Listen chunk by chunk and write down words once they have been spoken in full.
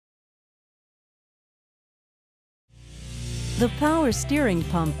The power steering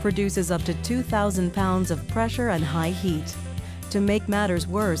pump produces up to 2,000 pounds of pressure and high heat. To make matters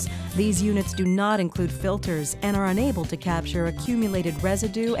worse, these units do not include filters and are unable to capture accumulated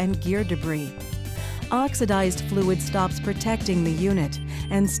residue and gear debris. Oxidized fluid stops protecting the unit,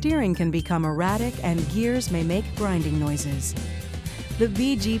 and steering can become erratic and gears may make grinding noises. The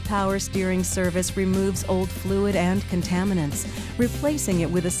BG Power Steering Service removes old fluid and contaminants, replacing it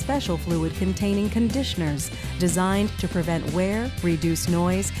with a special fluid containing conditioners designed to prevent wear, reduce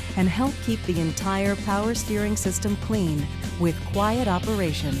noise, and help keep the entire power steering system clean with quiet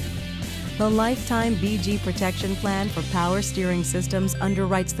operation. The lifetime BG protection plan for power steering systems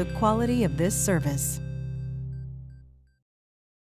underwrites the quality of this service.